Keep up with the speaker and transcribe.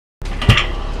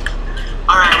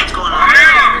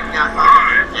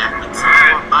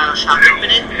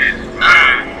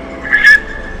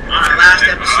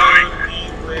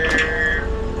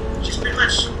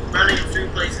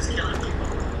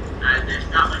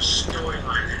much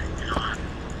storyline that can go on.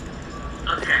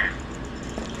 Okay.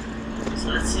 So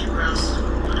let's see what else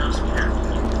we have to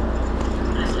do.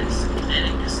 Let's like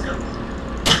kinetic disco.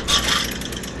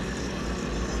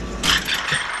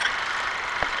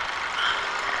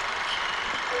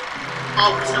 Oh,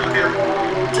 we're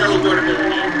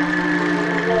teleportability.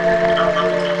 Oh,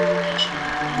 public teleportation.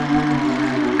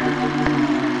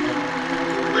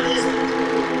 What is it?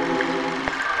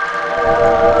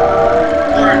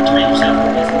 Or to make yourself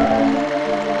invisible.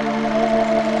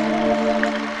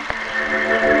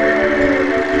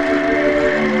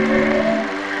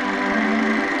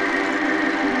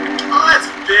 Oh, that's a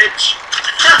bitch.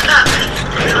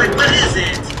 They're like, what is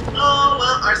it? Oh,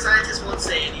 well, our scientists won't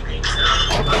say anything, so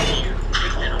fuck you.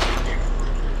 Take that over here.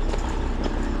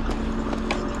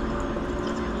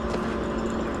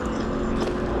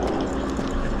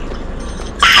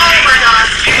 Oh my god!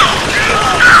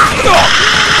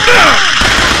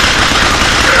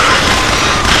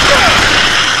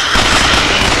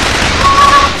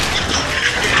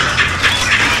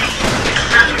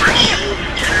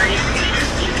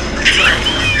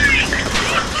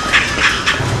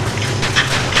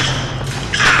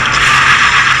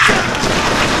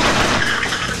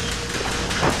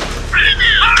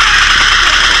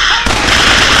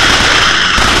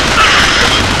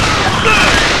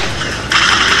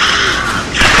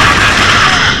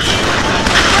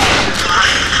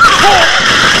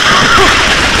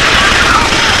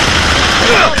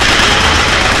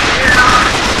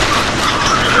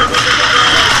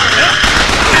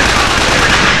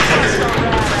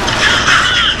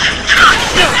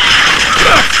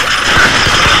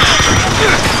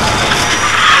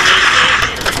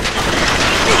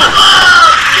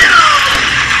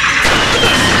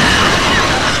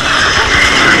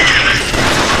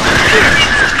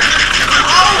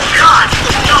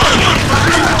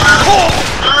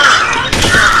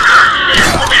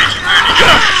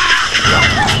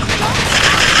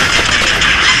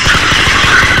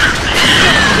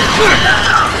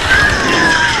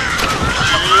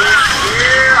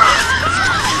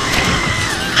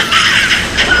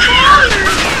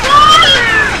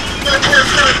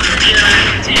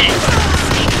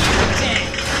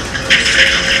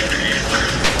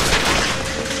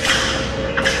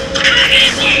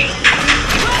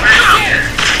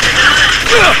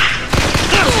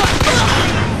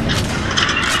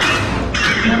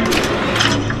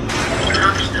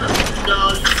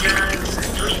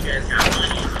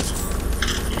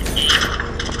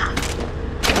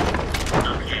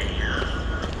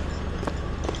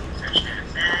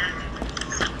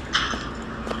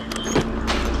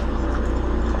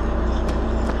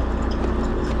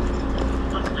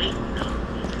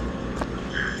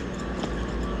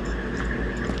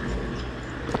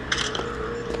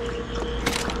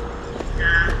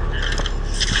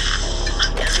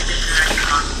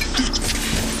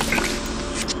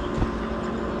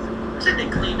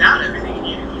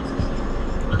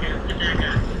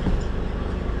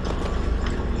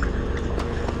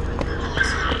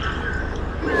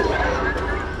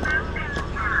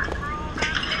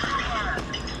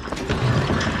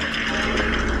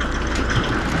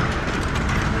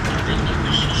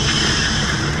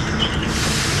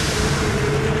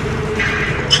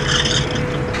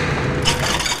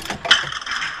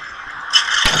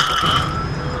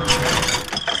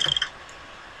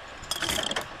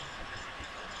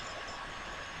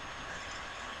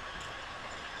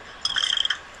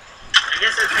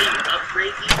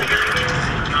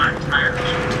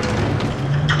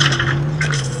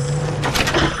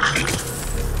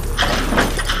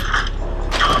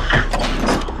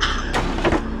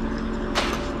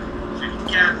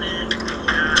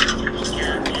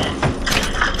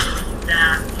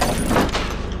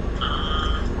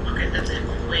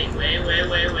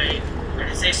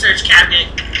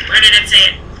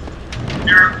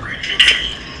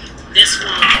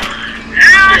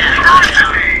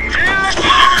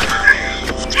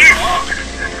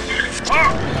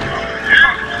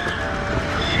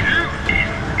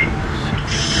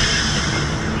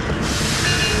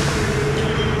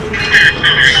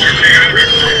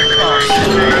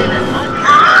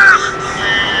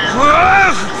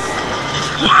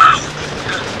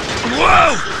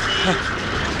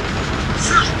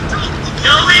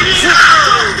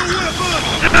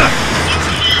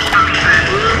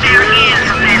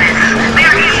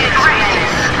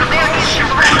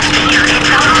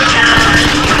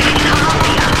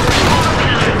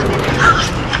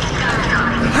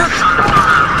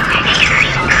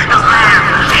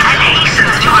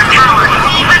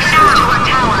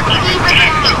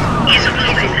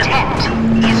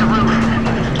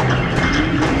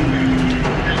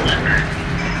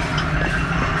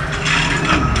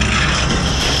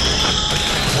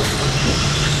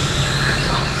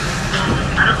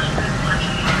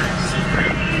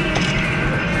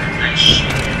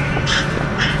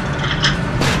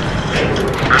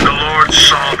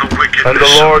 And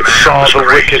the Lord saw the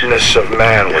wickedness of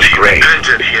man was great. And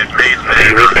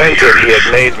he repented he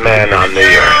had made man on the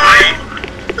earth.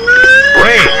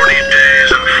 Rain.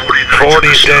 40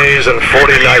 days and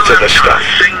 40 nights of the stuff.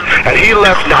 And he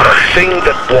left not a thing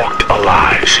that walked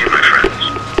alive.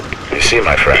 You see,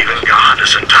 my friend, even God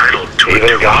is entitled to a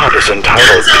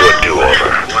do-over.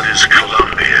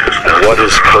 And what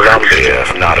is Columbia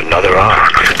if not another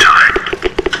ark?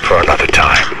 For another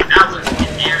time. That was an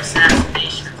air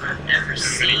assassination if I've ever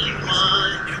seen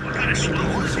one. What kind of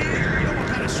swamp was here?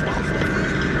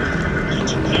 Did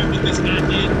you hear what this guy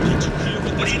did? Did you hear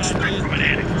what this guy did? From an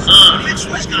animal.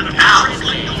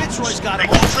 Fitzroy's got them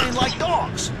all trained like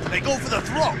dogs. They go for the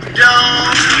throat.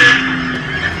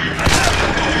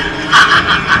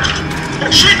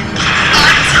 Shit!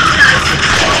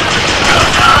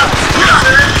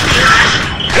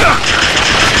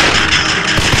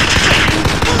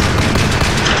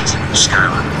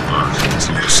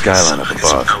 Skyline up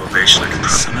above.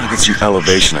 Somehow get some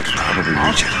elevation, I could probably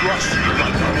reach it.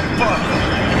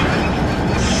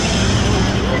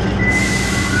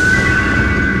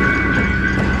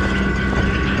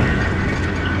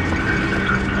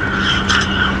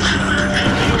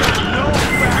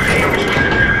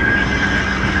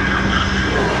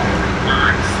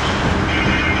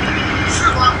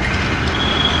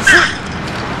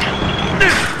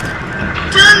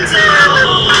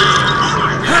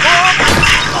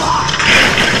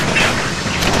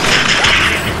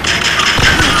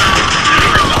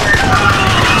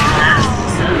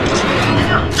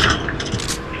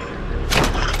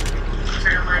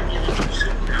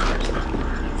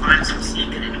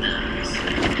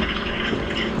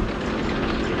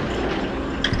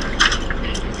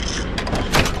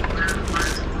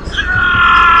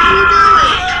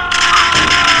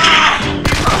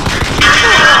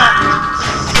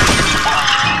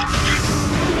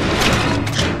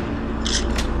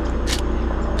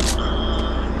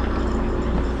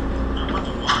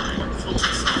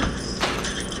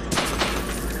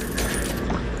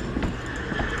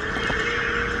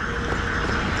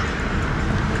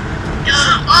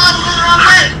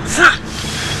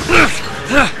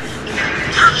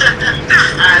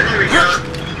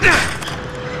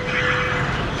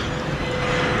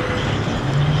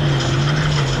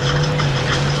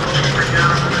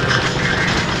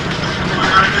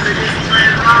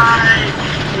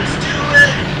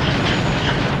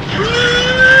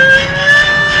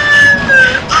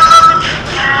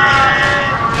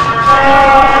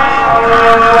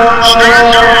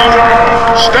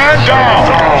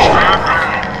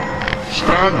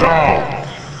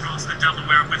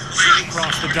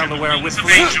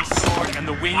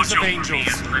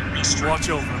 Watch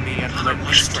over me and lend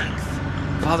me strength.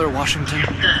 Father Washington. What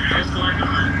the hell's going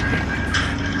on?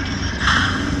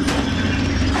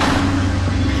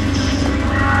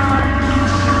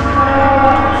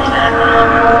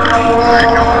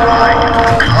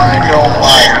 I know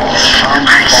my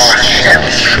unfortunate.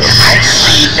 I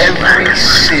see every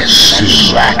sin that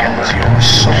blackens your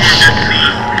soul.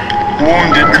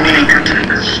 Wounded knee,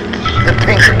 the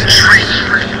Pinkerton,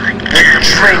 the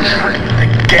drink, the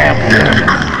gambler,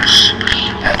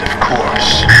 and of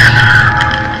course,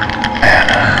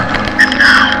 Anna. And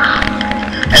now,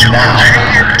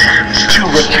 to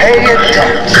repay a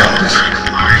debt,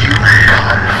 you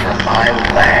come from my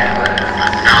land.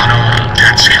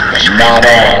 But not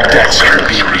all debts can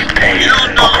be repaid.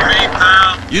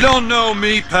 You don't know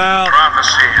me, pal.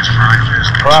 Prophecy is my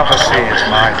business. Prophecy is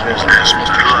my business.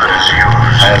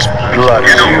 As blood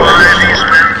is yours.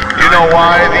 You know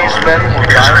why these men will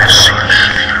die?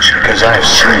 Because I've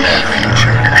seen their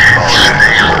future in the motion.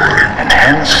 And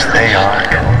hence they are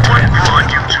content.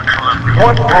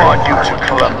 What brought you to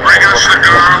Columbia?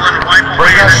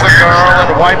 Bring us the girl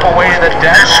and wipe away the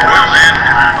debt.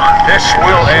 This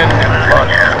will end in blood.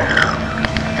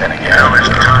 Then again,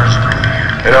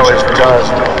 it always does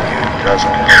know you, doesn't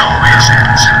it? It always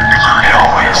ends in blood. It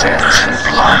always ends in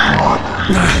blood.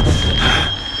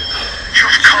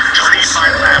 You've come to lead my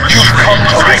lamb astray,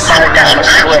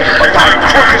 but thy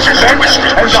crook is bent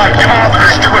and thy path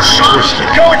is twisted.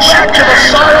 Go back to the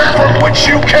side from which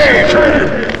you came.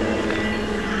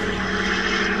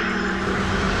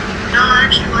 No, I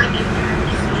actually like it.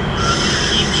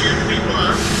 Keep shooting people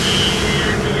up,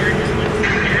 and you're just looking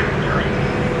for him.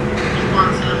 He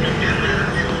wants them to do that.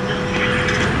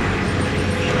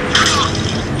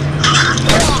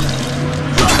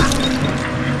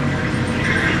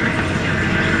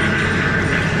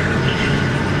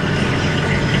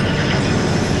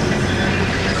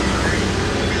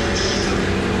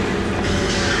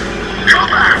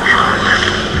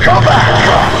 Come back!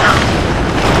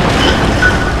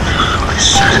 I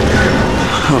said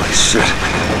Shit.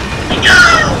 Go!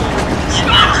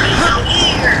 Stop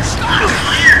here! Stop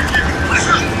here!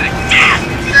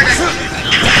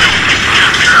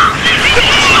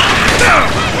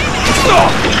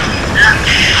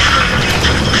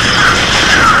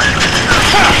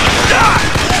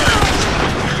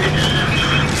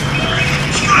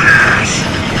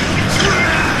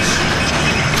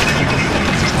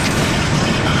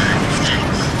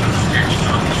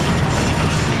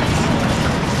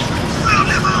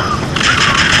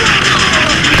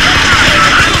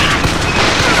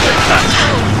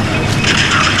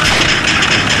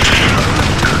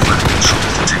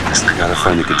 Gotta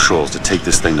find the controls to take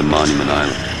this thing to Monument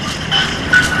Island.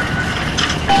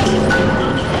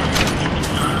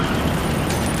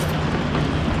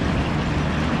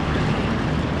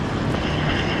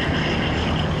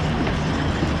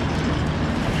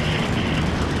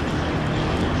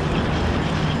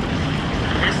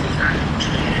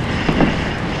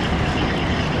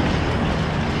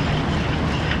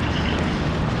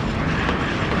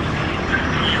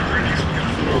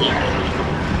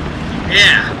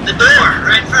 Yeah, the door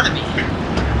right in front of me.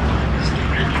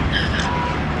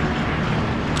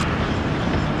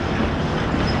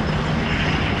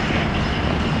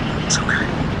 It's okay.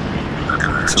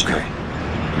 It's okay.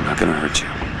 I'm not gonna hurt you.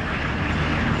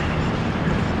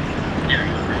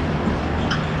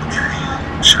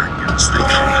 Sure, get this thing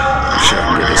going.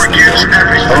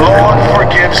 The Lord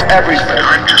forgives everything.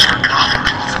 I'm just a prophet.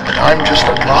 And I'm just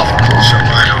a prophet.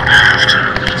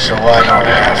 So I don't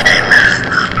have to.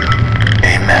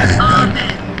 Amen.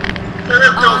 What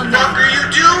the fuck are you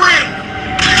doing?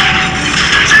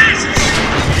 Jesus.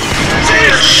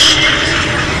 Oh shit.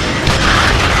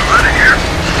 Out of here.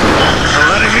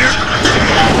 Out of here.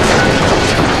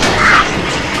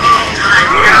 Oh my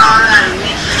god.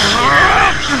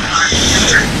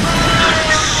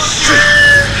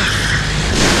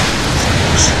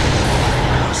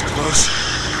 That was close.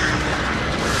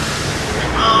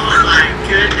 Oh my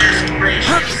goodness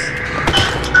gracious.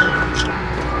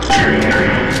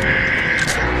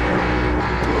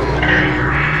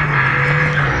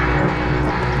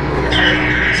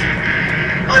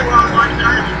 Oh, we're on one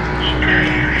island.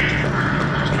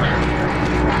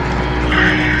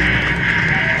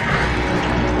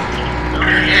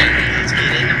 Okay, let's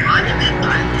get into Monument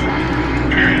Island.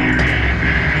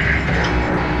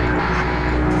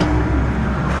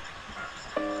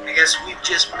 I guess we've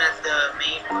just met the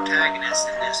main protagonist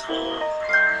in this whole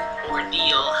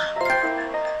ordeal.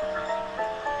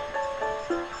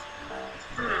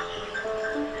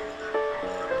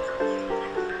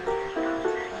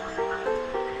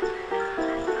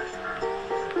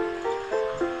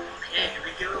 Okay, here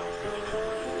we go.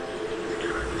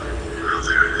 Oh,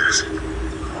 there it is.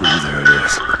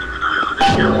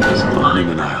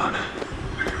 Monument Island.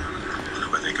 Wonder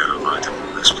why they got it locked up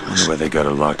in this place. Wonder why they got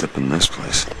it locked up in this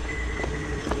place.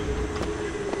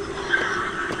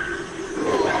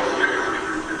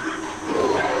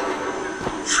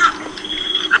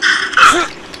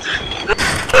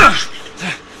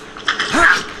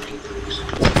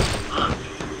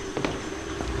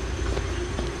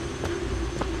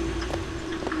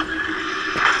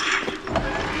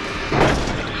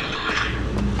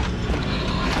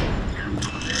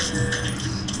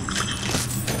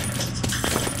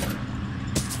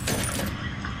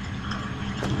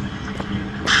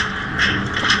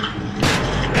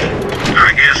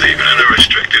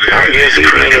 I guess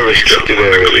even in a restricted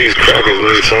area, these crackers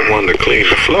need someone to clean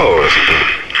the floors.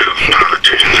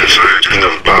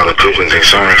 Politicians and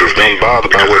scientists don't bother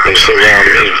about what they say around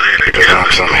me because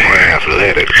I'm some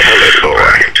half-leaded colored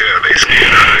boy.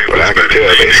 But I can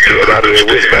tell they scared out of their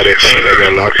wits by that thing they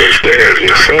got locked upstairs.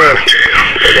 Yes, sir.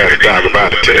 They got a dog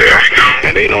about to tell,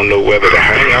 and they don't know whether to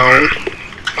hang on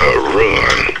or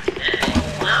run.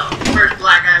 Well, first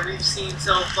black eye we've seen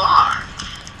so far.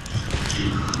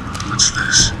 What's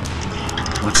this?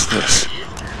 What's this?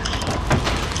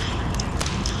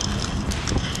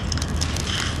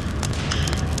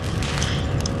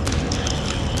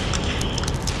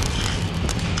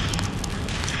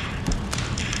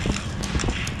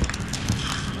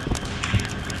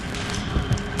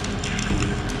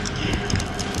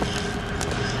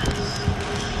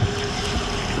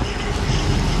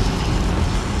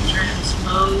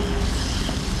 Transpose.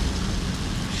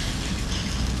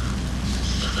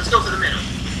 Let's go for the middle.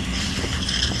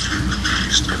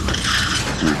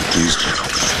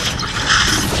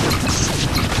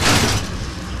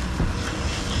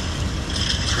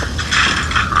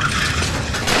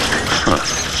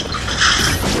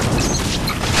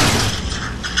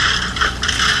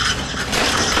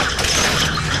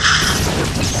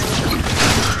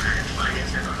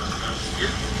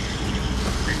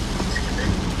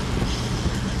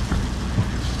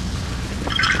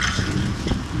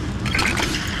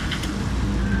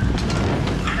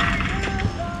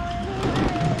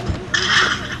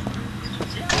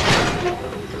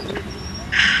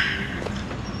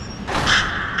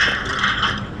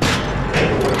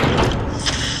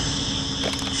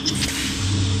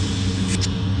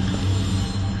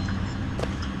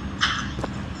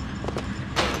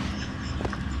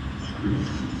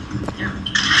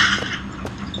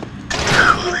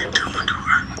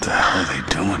 What the hell are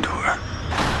they doing to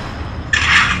her?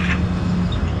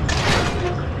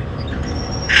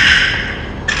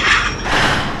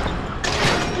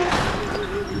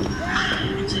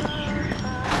 It's in here.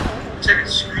 It's like a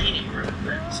screening room,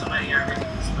 but somebody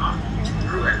everything's not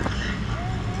through everything.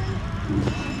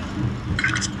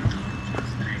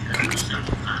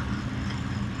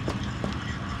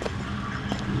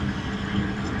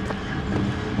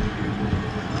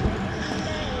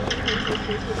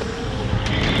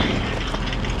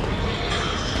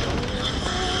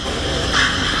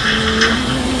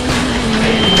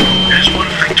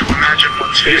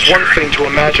 It is one thing to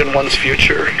imagine one's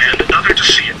future, and another to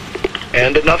see it.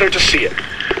 and another to see it.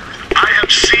 I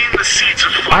have seen the seeds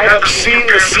of fire. I have seen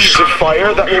the seeds of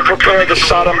fire that will prepare the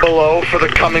Sodom below for the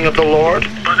coming of the Lord.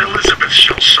 But Elizabeth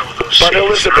shall sow those seeds. But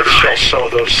Elizabeth shall sow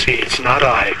those seeds, not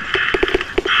I.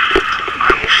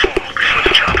 I will fall before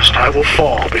the job is done. I will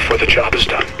fall before the job is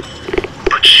done.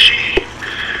 But she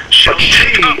shall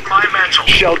take up my mantle.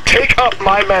 Shall take up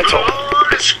my mantle. The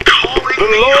Lord is calling The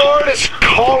me Lord is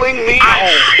calling me home.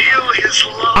 home. I feel His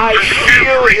love I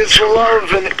feel His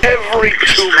love in every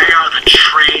tumor.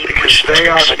 because They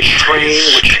are the train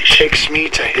which takes me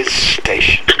to His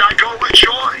station. And I go with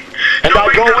joy. And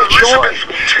I go with joy,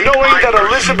 knowing that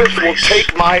Elizabeth will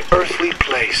take my earthly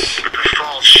place. The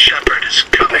false shepherd is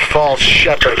coming. The false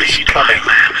shepherd is coming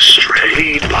to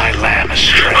lead my lamb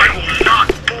astray.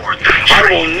 I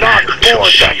will not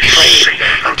board that train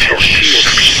until she is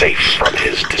safe from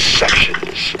his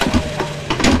deceptions.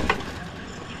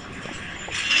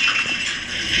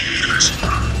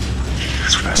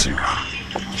 Dressing room.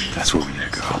 That's where we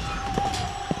need to go.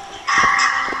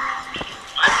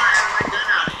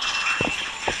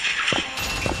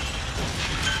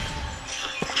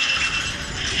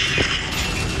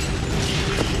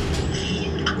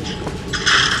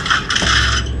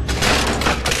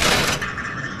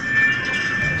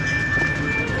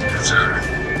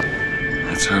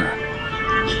 That's her.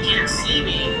 You can't see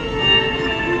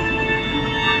me.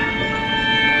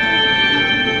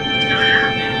 What's gonna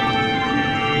happen?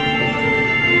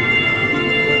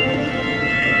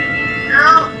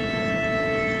 No!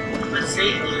 Let's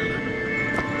save you.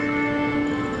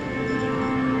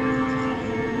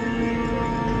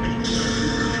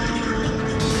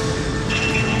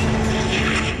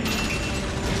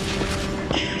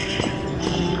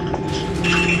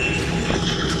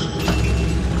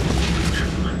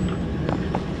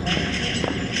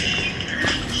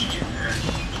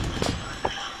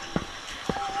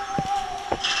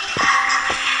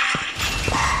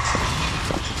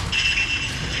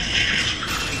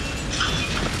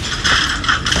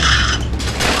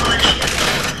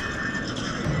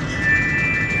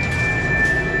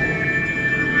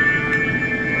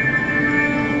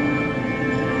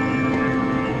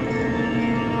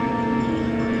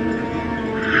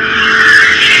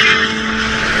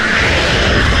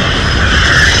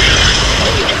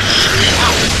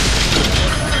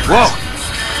 Whoa!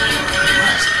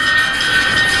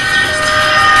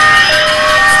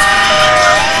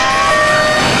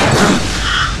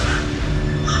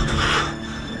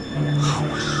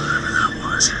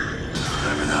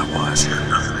 Whatever that was.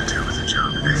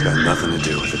 It's got nothing to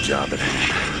do with the job at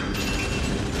hand.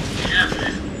 Yeah, but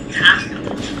it has to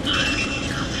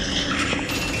be.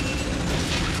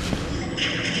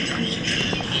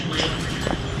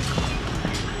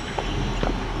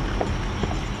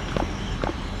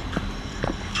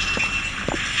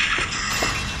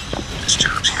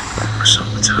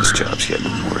 This job's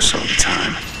getting worse all the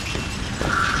time.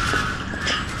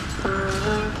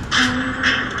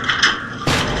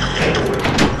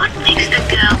 What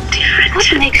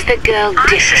makes the girl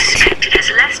different?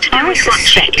 I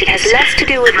suspect it has less to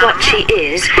do with what she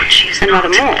is and rather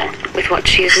more with what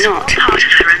she is not.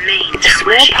 A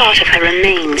small part of her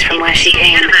remains from where she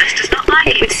came.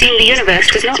 It would seem the universe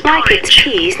does not like its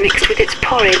peas mixed with its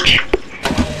porridge.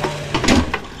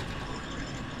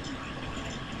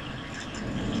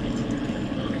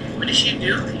 What is she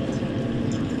doing?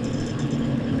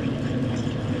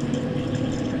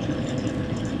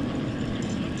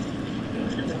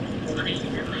 What are you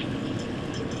doing?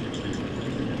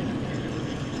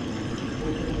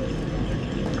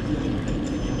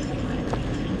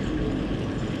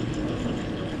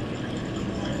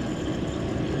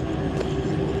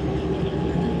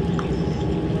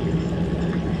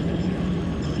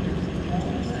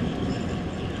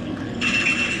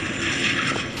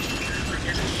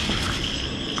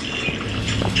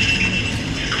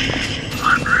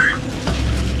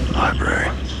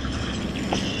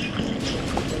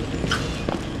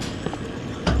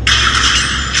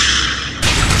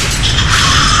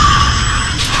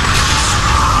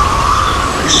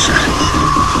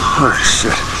 Holy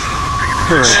shit.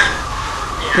 Alright.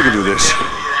 I can do this.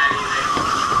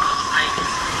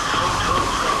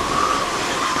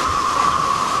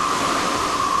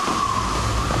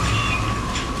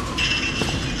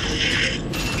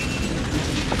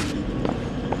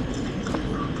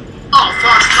 Oh,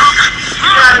 fuck. You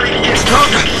gotta be kidding.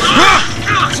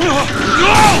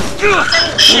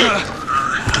 Oh, shit.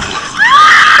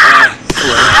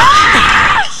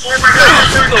 Oh my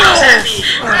god, at me.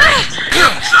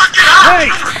 Hey!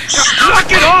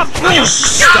 Knock it off! Will you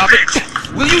stop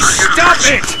it? Will you stop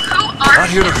it? Who I'm are not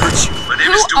here to hurt you.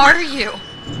 Who are you?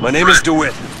 My name is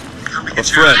DeWitt. A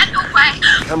friend. Get away!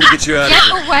 Come to get you out of Get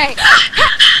here. away!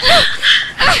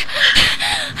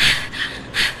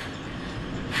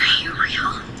 Are you real?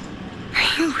 Are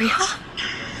you real?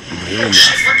 Real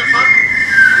Shit, enough. what the fuck?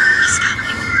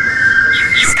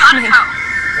 He's gotta go.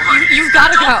 You've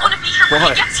gotta go. I don't want to be here when Why?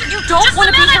 he gets here. You don't want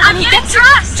to be here when he gets here.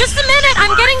 Just a minute,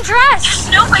 I'm getting dressed. There's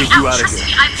no way Get you out. out of Trust here.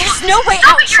 me, I There's no way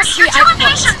Stop out. it, you're Trust me, too I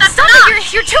impatient. That's Stop enough.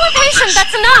 it, you're too impatient.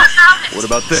 That's enough. What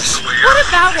about this? What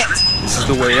about it? This is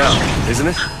the way out, isn't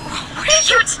it?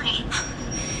 Give it to me.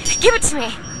 Give it to me.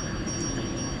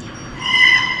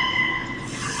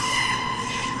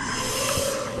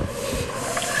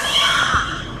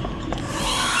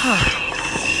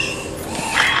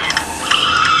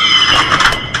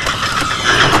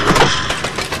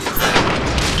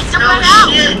 It's a No way out.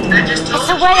 shit, I just told It's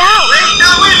a you. way out. Wait, no,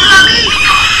 wait, not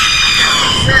me!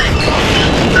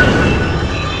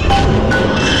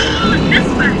 This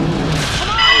way.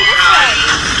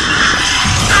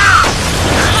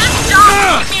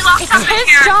 It's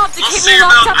his job to keep me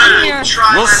locked up in here.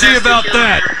 We'll see about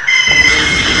that.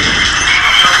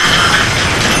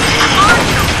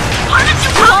 Why did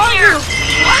you Who come are here? you?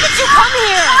 Why did you come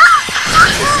here?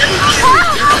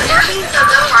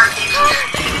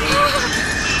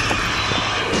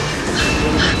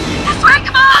 This way,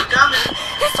 come on.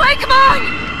 This way, come on!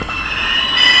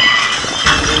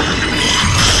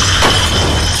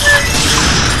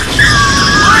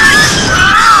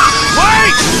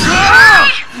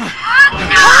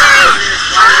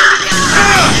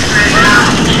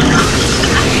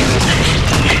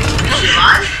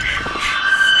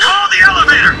 Call the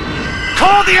elevator!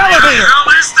 Call the elevator!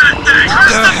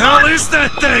 What the hell is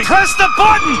that thing? Press the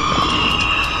button!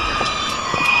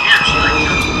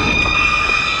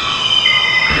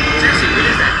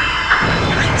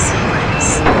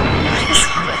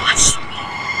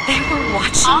 They were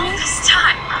watching All me this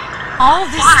time. all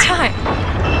this Why? time.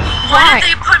 Why did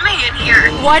they put me in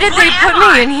here? Why did they put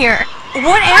me in here?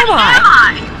 What am I?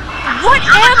 What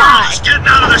am I? Getting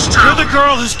out of this town. You're the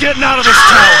girl who's getting out of this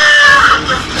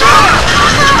town.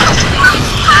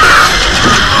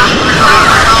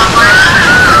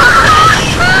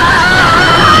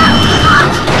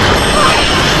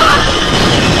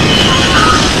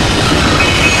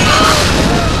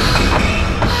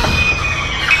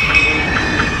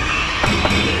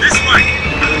 This way.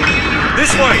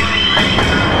 This way.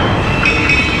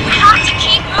 We have to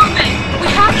keep moving. We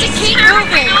have to keep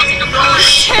moving. Building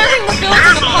Tearing the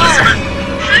building apart.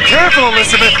 Careful,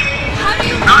 Elizabeth. How do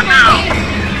you Not know now. my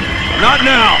name? Not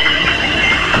now.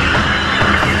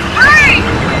 Hurry!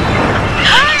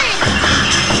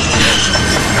 Hurry!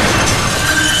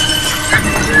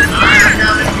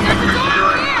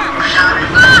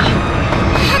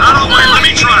 Out of the way, let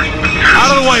me try.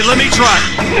 Out of the way, let me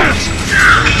try.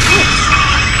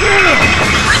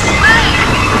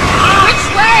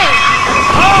 Which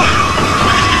way?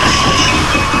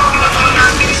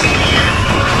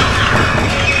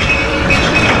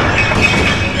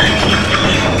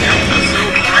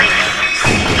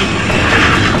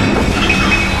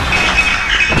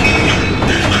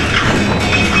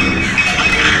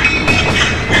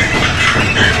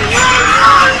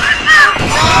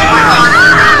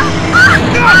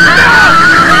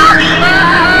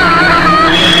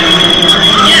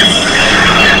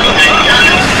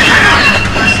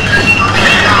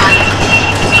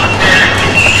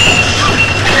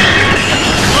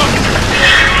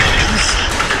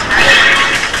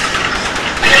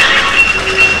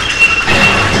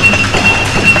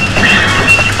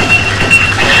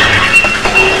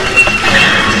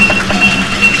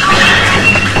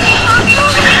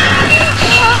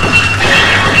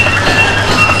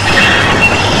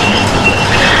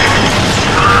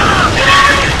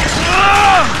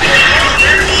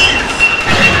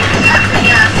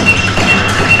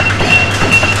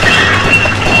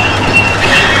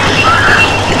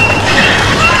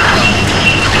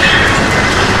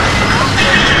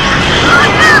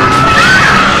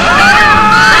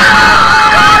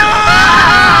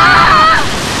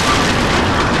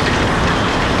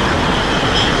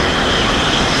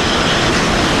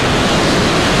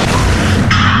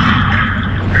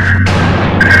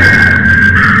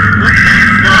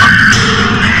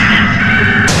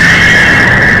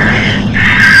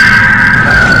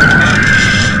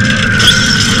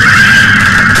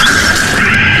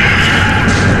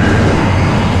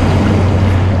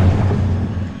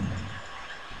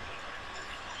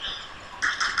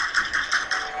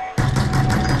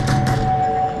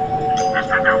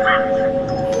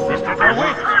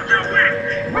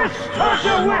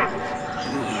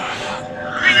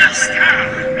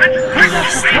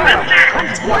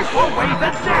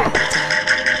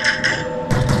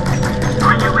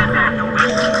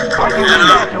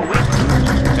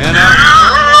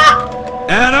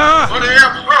 Anna! Honey,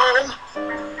 I'm home!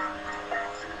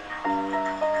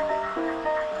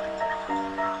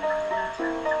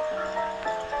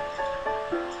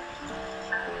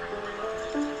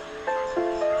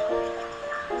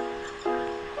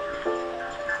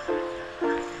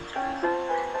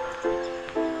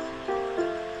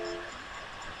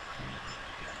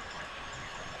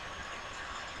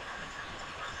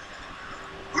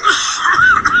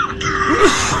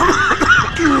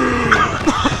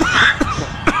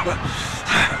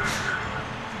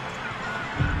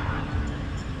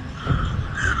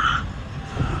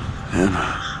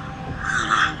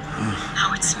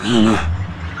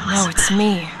 No, it's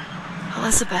me.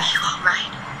 Elizabeth. You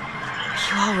alright? Are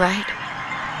you alright?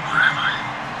 Where am I?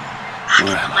 Back in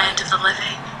the land of the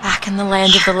living. Back in the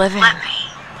land of the living. Let me.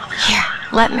 Here,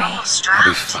 let me. Almost I'll be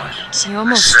drowned. fine. You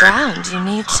almost drowned. You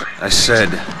need to... I said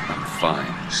I'm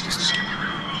fine. Just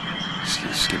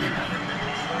give me a minute.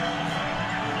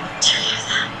 Do you hear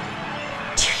that?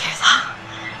 Do you hear that?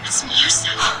 It's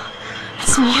music.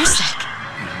 It's music.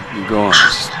 You go on.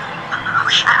 Just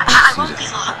Okay, I won't be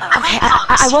long. Okay,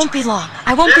 I won't be long.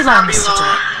 I won't be long, Mr. Joy.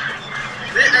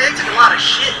 I took a lot of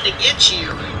shit to get you.